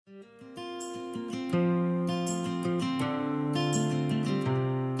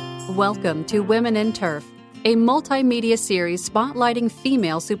Welcome to Women in Turf, a multimedia series spotlighting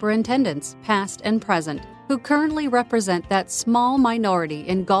female superintendents, past and present, who currently represent that small minority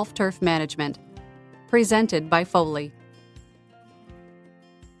in golf turf management. Presented by Foley.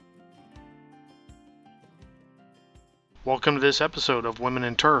 Welcome to this episode of Women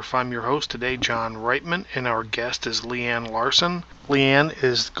in Turf. I'm your host today, John Reitman, and our guest is Lianne Larson. Lianne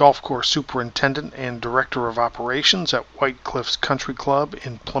is golf course superintendent and director of operations at White Cliffs Country Club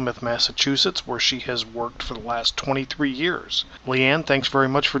in Plymouth, Massachusetts, where she has worked for the last 23 years. Lianne, thanks very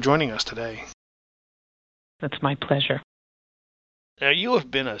much for joining us today. That's my pleasure. Now, you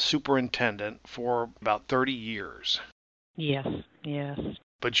have been a superintendent for about 30 years. Yes.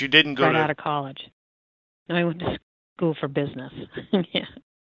 But you didn't go right out of college. No, I went to school for business. Yeah.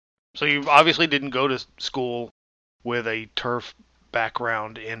 So you obviously didn't go to school with a turf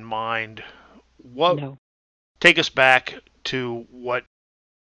background in mind. No. Take us back to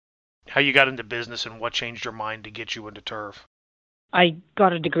how you got into business and what changed your mind to get you into turf. I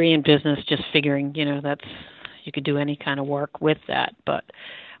got a degree in business just figuring, that's you could do any kind of work with that. But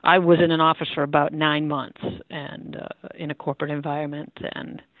I was in an office for about 9 months and in a corporate environment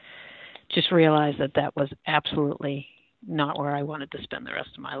and just realized that was absolutely not where I wanted to spend the rest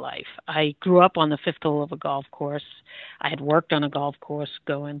of my life. I grew up on the fifth hole of a golf course. I had worked on a golf course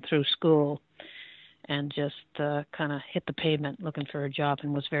going through school and just kind of hit the pavement looking for a job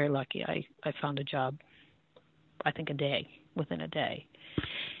and was very lucky. I found a job, I think within a day.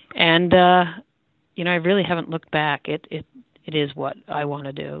 And, I really haven't looked back. It is what I want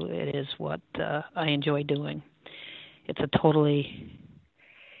to do. It is what I enjoy doing. It's a totally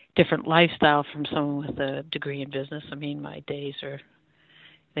different lifestyle from someone with a degree in business. I mean, my days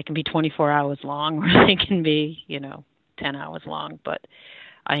they can be 24 hours long or they can be, 10 hours long, but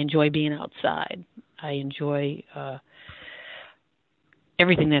I enjoy being outside. I enjoy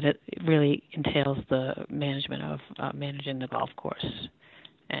everything that it really entails the management of managing the golf course.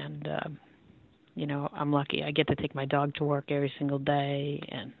 And, I'm lucky. I get to take my dog to work every single day,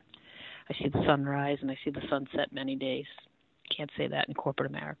 and I see the sunrise and I see the sunset many days. Can't say that in corporate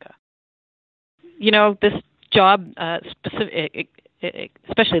America. This job,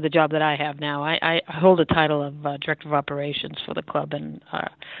 especially the job that I have now, I hold a title of Director of Operations for the club, and a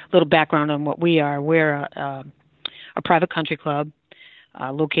little background on what we are. We're a private country club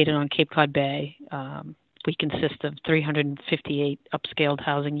located on Cape Cod Bay. We consist of 358 upscaled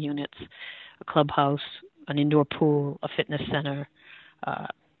housing units, a clubhouse, an indoor pool, a fitness center,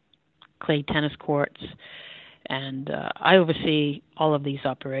 clay tennis courts, and I oversee all of these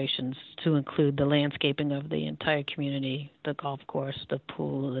operations to include the landscaping of the entire community, the golf course, the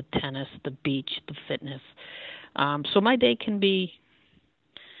pool, the tennis, the beach, the fitness. So my day can be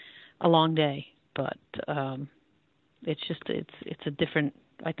a long day, but it's a different,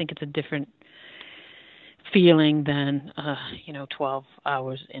 I think it's a different feeling than, 12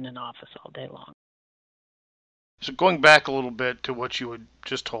 hours in an office all day long. So going back a little bit to what you had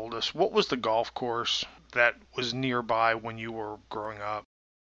just told us, what was the golf course that was nearby when you were growing up?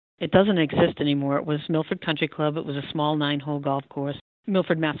 It doesn't exist anymore. It was Milford Country Club. It was a small 9-hole golf course,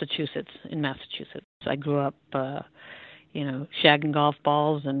 Milford, Massachusetts, in Massachusetts. I grew up, shagging golf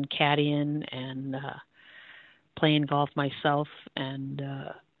balls and caddying and playing golf myself, and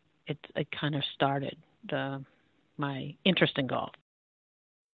it kind of started my interest in golf.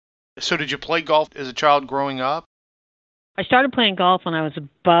 So did you play golf as a child growing up? I started playing golf when I was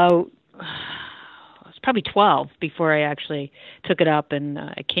probably 12 before I actually took it up, and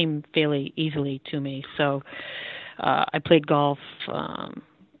it came fairly easily to me. So I played golf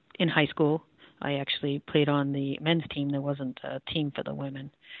in high school. I actually played on the men's team. There wasn't a team for the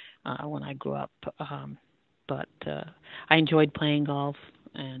women when I grew up. But I enjoyed playing golf,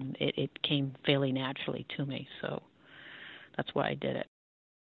 and it came fairly naturally to me. So that's why I did it.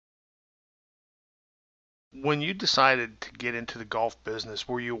 When you decided to get into the golf business,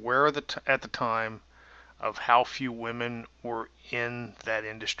 were you aware at the time of how few women were in that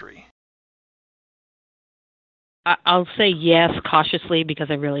industry? I'll say yes, cautiously, because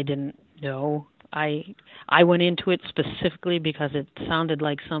I really didn't know. I went into it specifically because it sounded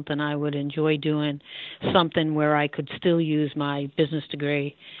like something I would enjoy doing, something where I could still use my business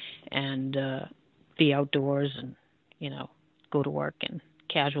degree and be outdoors and, go to work in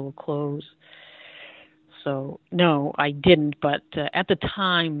casual clothes. So, no, I didn't. But at the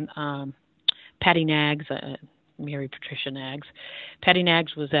time, Patty Naggs, Mary Patricia Naggs, Patty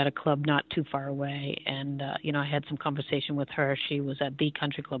Naggs was at a club not too far away. And, I had some conversation with her. She was at the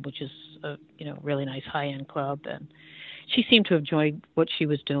Country Club, which is a, really nice high-end club. And she seemed to enjoy what she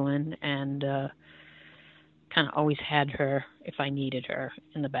was doing. And kind of always had her if I needed her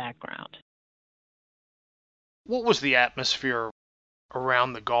in the background. What was the atmosphere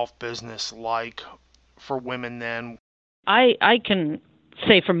around the golf business like for women then? I can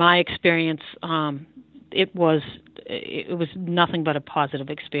say from my experience, it was nothing but a positive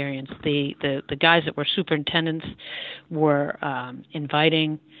experience. The guys that were superintendents were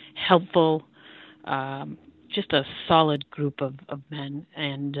inviting, helpful, just a solid group of men.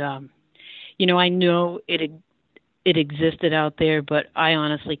 And I know it existed out there, but I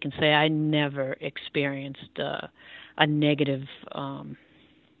honestly can say I never experienced a negative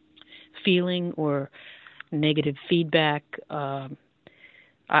feeling or negative feedback.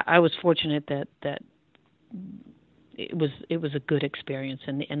 I was fortunate that it was a good experience,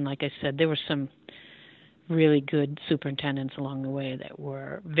 and like I said, there were some really good superintendents along the way that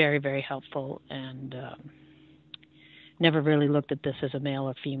were very, very helpful, and never really looked at this as a male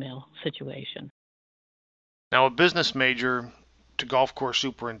or female situation. Now, a business major to golf course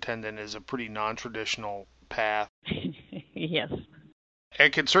superintendent is a pretty non-traditional path. Yes. I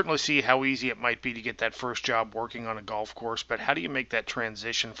can certainly see how easy it might be to get that first job working on a golf course, but how do you make that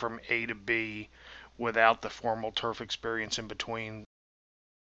transition from A to B without the formal turf experience in between?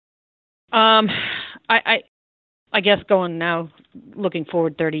 I guess looking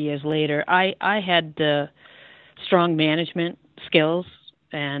forward 30 years later, I had strong management skills,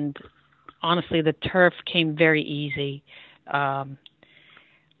 and honestly, the turf came very easy.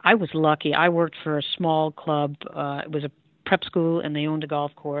 I was lucky. I worked for a small club. It was a prep school, and they owned a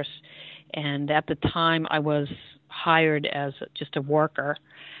golf course. And at the time, I was hired as just a worker.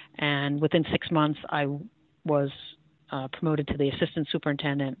 And within 6 months, I was promoted to the assistant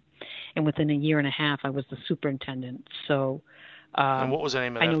superintendent. And within a year and a half, I was the superintendent. So, and what was the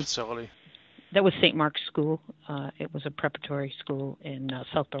name of that facility? That was St. Mark's School. It was a preparatory school in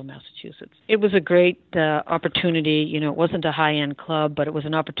Southborough, Massachusetts. It was a great opportunity. It wasn't a high-end club, but it was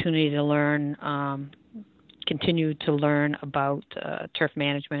an opportunity to learn, continue to learn about turf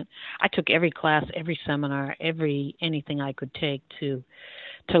management. I took every class, every seminar, anything I could take to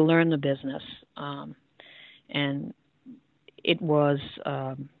learn the business. And it was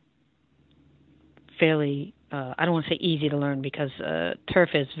fairly, I don't want to say easy to learn, because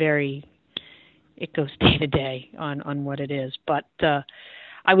turf is it goes day to day on what it is. But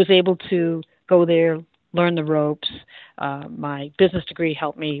I was able to go there, learn the ropes. My business degree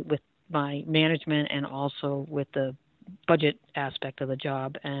helped me with my management and also with the budget aspect of the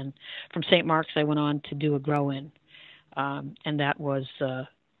job. And from St. Mark's, I went on to do a grow-in. And that was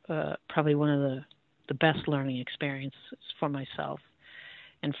probably one of the best learning experiences for myself.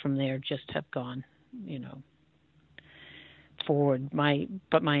 And from there, just have gone, forward. My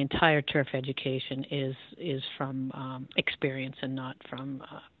entire turf education is from experience and not from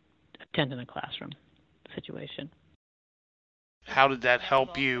attending a classroom situation. How did that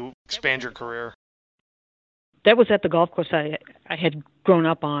help you expand your career? That was at the golf course I had grown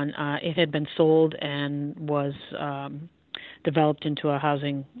up on. It had been sold and was developed into a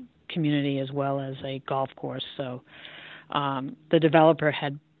housing community as well as a golf course. So the developer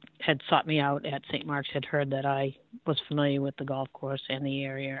had sought me out at St. Mark's, had heard that I was familiar with the golf course and the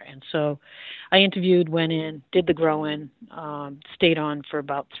area. And so I interviewed, went in, did the grow-in, stayed on for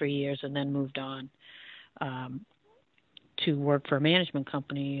about 3 years, and then moved on to work for a management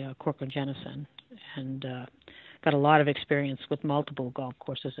company, Corcoran Jennison, and got a lot of experience with multiple golf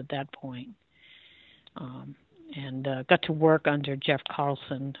courses at that point. And got to work under Jeff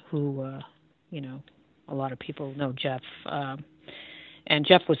Carlson, who, a lot of people know Jeff. And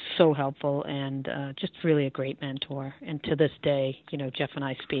Jeff was so helpful and just really a great mentor. And to this day, Jeff and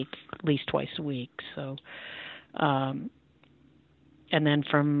I speak at least twice a week. So, and then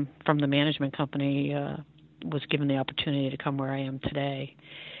from the management company, was given the opportunity to come where I am today,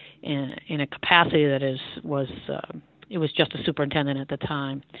 in a capacity that it was just a superintendent at the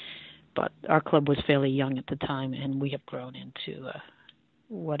time, but our club was fairly young at the time, and we have grown into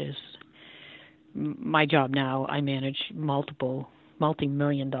what is my job now. I manage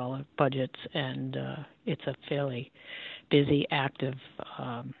multi-million-dollar budgets, and it's a fairly busy, active,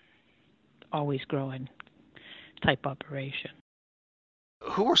 always growing type operation.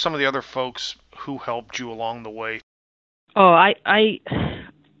 Who were some of the other folks who helped you along the way? Oh, I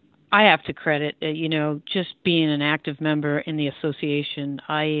have to credit, just being an active member in the association.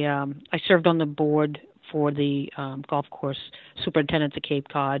 I served on the board for the golf course superintendents of Cape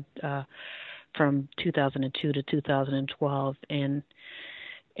Cod from 2002 to 2012 in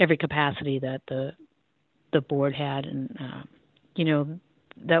every capacity that the board had. And,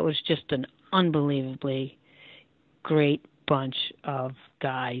 that was just an unbelievably great bunch of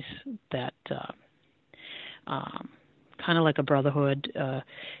guys that kind of like a brotherhood.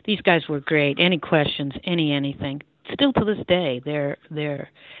 These guys were great. Any questions, anything. Still to this day, they're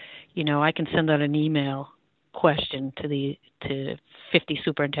I can send out an email question to 50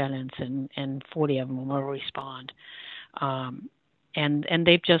 superintendents, and 40 of them will respond. And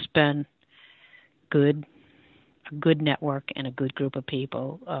they've just been a good network and a good group of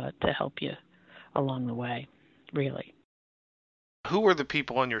people to help you along the way, really. Who are the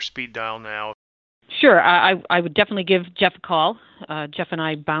people on your speed dial now? Sure, I would definitely give Jeff a call. Jeff and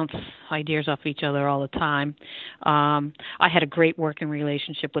I bounce ideas off each other all the time. I had a great working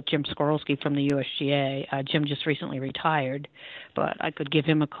relationship with Jim Skorolski from the USGA. Jim just recently retired, but I could give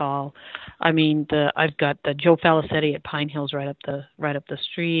him a call. I mean, I've got Joe Falicetti at Pine Hills right up the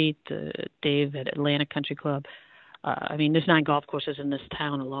street. Dave at Atlanta Country Club. I mean, there's 9 golf courses in this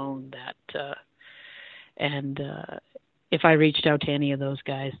town alone that, if I reached out to any of those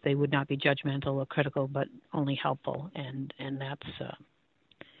guys, they would not be judgmental or critical, but only helpful, and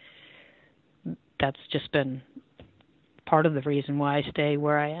that's just been part of the reason why I stay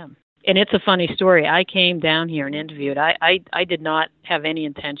where I am. And it's a funny story. I came down here and interviewed. I did not have any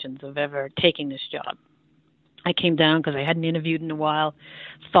intentions of ever taking this job. I came down because I hadn't interviewed in a while,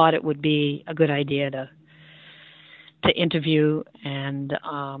 thought it would be a good idea to interview, and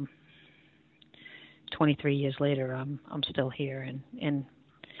 23 years later, I'm still here, and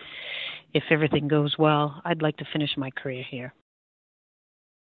if everything goes well, I'd like to finish my career here.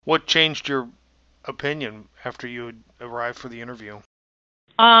 What changed your opinion after you had arrived for the interview?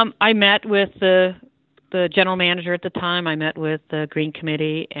 I met with the general manager at the time. I met with the Green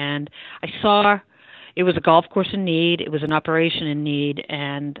Committee, and I saw it was a golf course in need. It was an operation in need,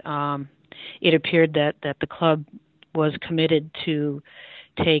 and it appeared that the club was committed to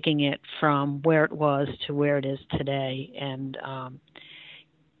taking it from where it was to where it is today, and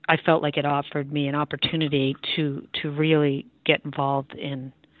I felt like it offered me an opportunity to really get involved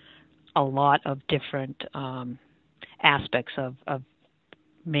in a lot of different aspects of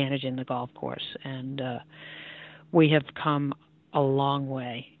managing the golf course, and we have come a long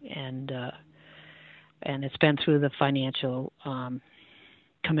way, and it's been through the financial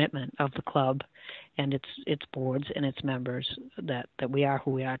commitment of the club and its boards and its members that we are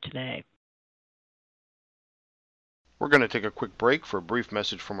who we are today. We're going to take a quick break for a brief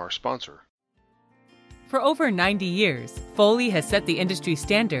message from our sponsor. For over 90 years, Foley has set the industry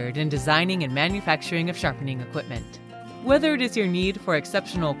standard in designing and manufacturing of sharpening equipment. Whether it is your need for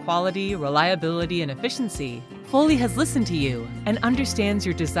exceptional quality, reliability, and efficiency, Foley has listened to you and understands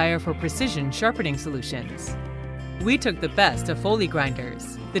your desire for precision sharpening solutions. We took the best of Foley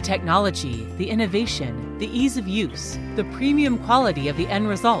grinders, the technology, the innovation, the ease of use, the premium quality of the end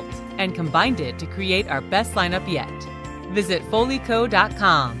result, and combined it to create our best lineup yet. Visit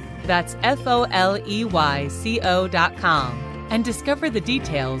foleyco.com, that's FOLEYCO.com, and discover the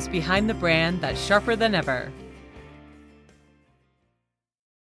details behind the brand that's sharper than ever.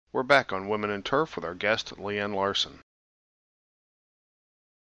 We're back on Women in Turf with our guest, Lianne Larson.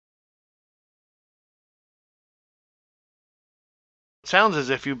 It sounds as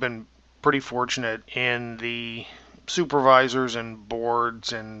if you've been pretty fortunate in the supervisors and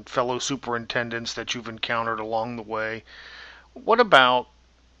boards and fellow superintendents that you've encountered along the way. What about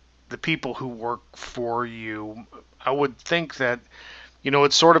the people who work for you? I would think that,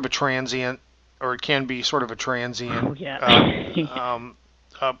 it's sort of a transient, or it can be sort of a transient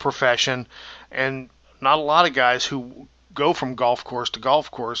profession, and not a lot of guys who go from golf course to golf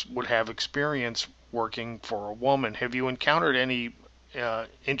course would have experience working for a woman. Have you encountered any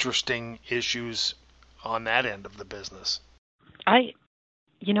interesting issues on that end of the business? I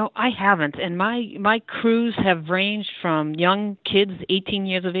haven't, and my crews have ranged from young kids, 18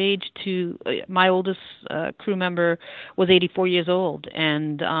 years of age, to my oldest crew member was 84 years old,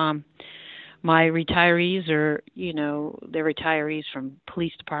 and my retirees are, they're retirees from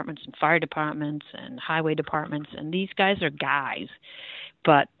police departments and fire departments and highway departments, and these guys are guys,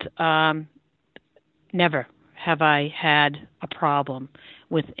 but never have I had a problem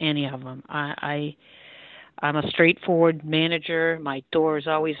with any of them. I'm a straightforward manager. My door is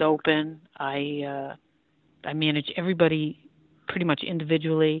always open. I manage everybody pretty much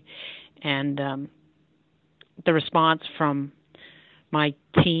individually, and the response from my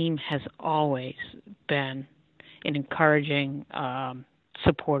team has always been an encouraging,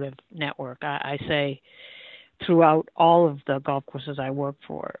 supportive network. I say throughout all of the golf courses I work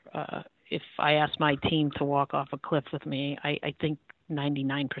for, if I asked my team to walk off a cliff with me, I think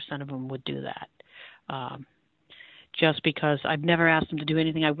 99% of them would do that. Just because I've never asked them to do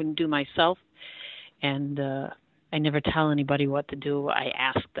anything I wouldn't do myself, and I never tell anybody what to do. I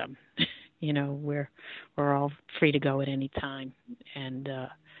ask them, we're all free to go at any time. And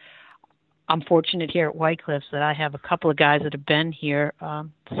I'm fortunate here at White Cliffs that I have a couple of guys that have been here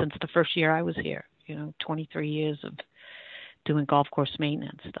since the first year I was here. 23 years of doing golf course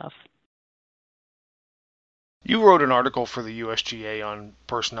maintenance stuff. You wrote an article for the USGA on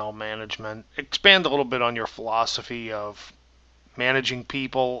personnel management. Expand a little bit on your philosophy of managing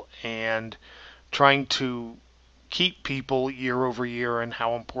people and trying to keep people year over year and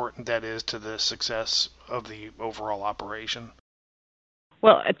how important that is to the success of the overall operation.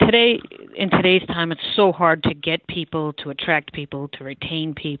 Well, in today's time, it's so hard to get people, to attract people, to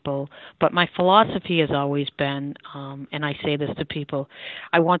retain people. But my philosophy has always been, and I say this to people,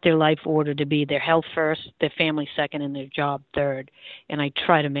 I want their life order to be their health first, their family second, and their job third. And I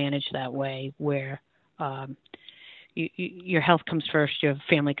try to manage that way where your health comes first, your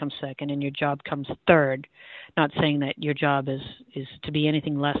family comes second, and your job comes third. Not saying that your job is to be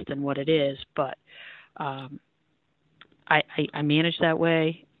anything less than what it is, but I manage that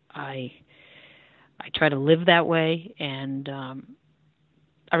way. I try to live that way, and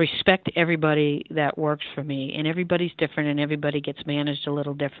I respect everybody that works for me. And everybody's different, and everybody gets managed a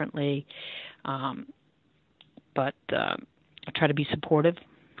little differently. But I try to be supportive.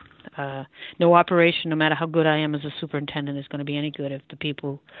 No operation, no matter how good I am as a superintendent, is going to be any good if the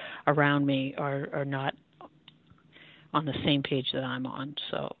people around me are not on the same page that I'm on.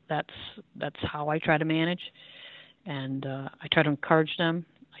 So that's how I try to manage. And I try to encourage them.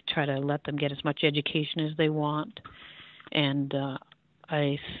 I try to let them get as much education as they want. And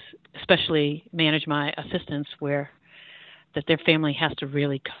I especially manage my assistants where that their family has to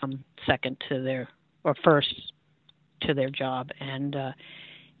really come second to their, or first to their job. And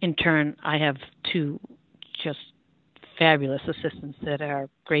in turn, I have two just fabulous assistants that are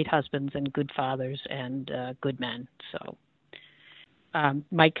great husbands and good fathers and good men. So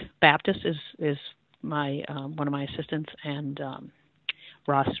Mike Baptist is my one of my assistants, and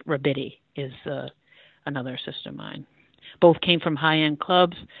Ross Rabidi is another assistant of mine. Both came from high-end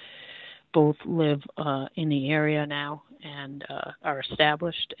clubs. Both live in the area now and are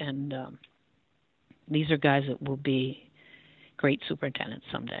established. And these are guys that will be great superintendents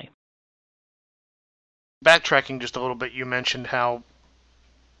someday. Backtracking just a little bit, you mentioned how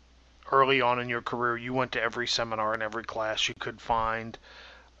early on in your career you went to every seminar and every class you could find.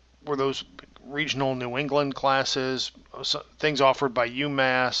 Were those regional New England classes, things offered by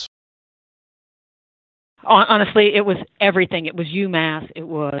UMass? Honestly, it was everything. It was UMass. It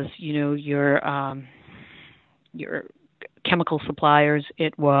was, your chemical suppliers.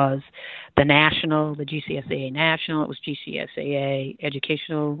 It was the GCSAA National. It was GCSAA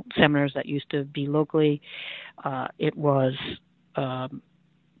educational seminars that used to be locally. It was the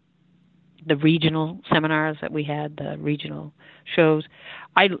regional seminars that we had, the regional shows.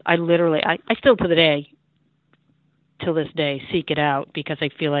 I literally, I still till this day, seek it out because I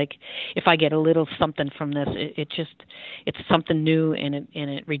feel like if I get a little something from this, it's something new and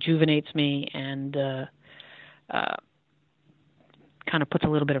it rejuvenates me and kind of puts a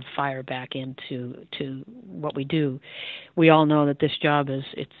little bit of fire back into what we do. We all know that this job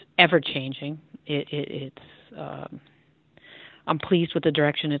it's ever changing. I'm pleased with the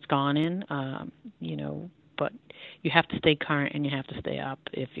direction it's gone in, but you have to stay current and you have to stay up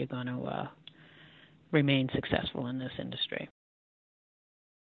if you're going to remain successful in this industry.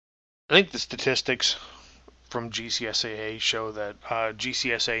 I think the statistics from GCSAA show that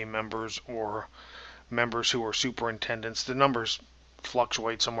GCSA members or members who are superintendents, the numbers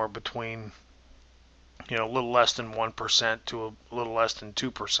fluctuate somewhere between a little less than 1% to a little less than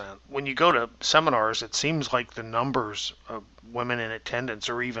 2%. When you go to seminars, it seems like the numbers of women in attendance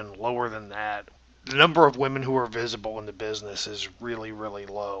are even lower than that. The number of women who are visible in the business is really, really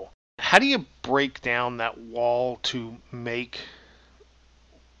low. How do you break down that wall to make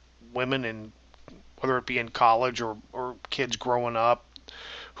women, whether it be in college or kids growing up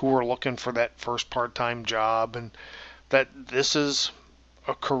who are looking for that first part-time job, and that this is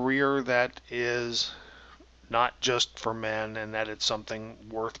a career that is not just for men and that it's something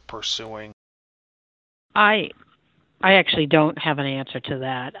worth pursuing? I actually don't have an answer to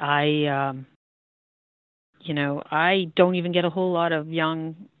that. I don't even get a whole lot of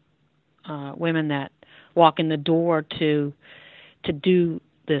young women that walk in the door to do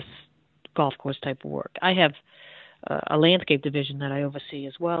this golf course type of work. I have a landscape division that I oversee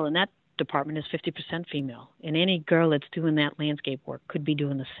as well, and that department is 50% female. And any girl that's doing that landscape work could be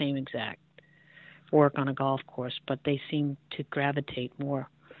doing the same exact work on a golf course, but they seem to gravitate more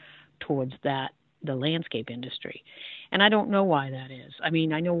towards the landscape industry. And I don't know why that is. I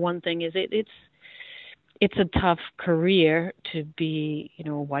mean, I know one thing is it's a tough career to be,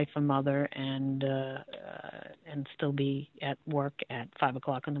 a wife and mother, and still be at work at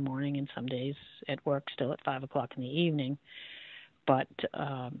 5:00 in the morning, and some days at work still at 5:00 in the evening. But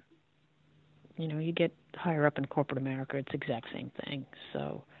you get higher up in corporate America, it's the exact same thing.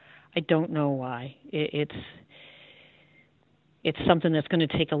 So I don't know why. It's something that's going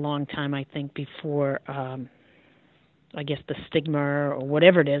to take a long time, I think, before I guess the stigma or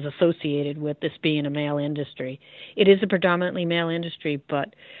whatever it is associated with this being a male industry. It is a predominantly male industry,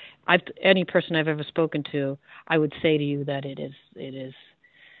 but any person I've ever spoken to, I would say to you that it's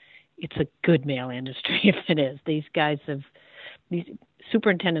a good male industry if it is. These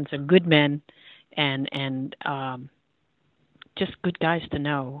superintendents are good men and just good guys to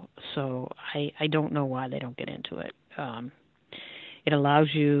know. So I don't know why they don't get into it. It allows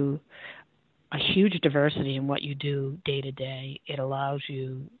you a huge diversity in what you do day to day. It allows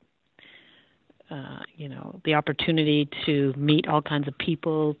you, the opportunity to meet all kinds of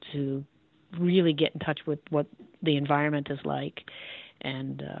people, to really get in touch with what the environment is like.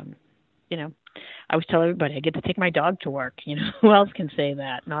 And, I always tell everybody I get to take my dog to work. Who else can say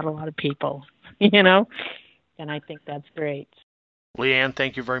that? Not a lot of people, and I think that's great. Lianne,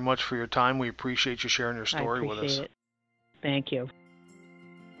 thank you very much for your time. We appreciate you sharing your story with us. I appreciate it. Thank you.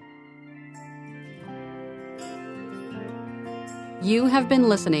 You have been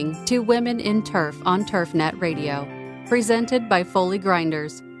listening to Women in Turf on TurfNet Radio, presented by Foley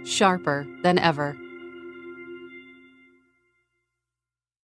Grinders, sharper than ever.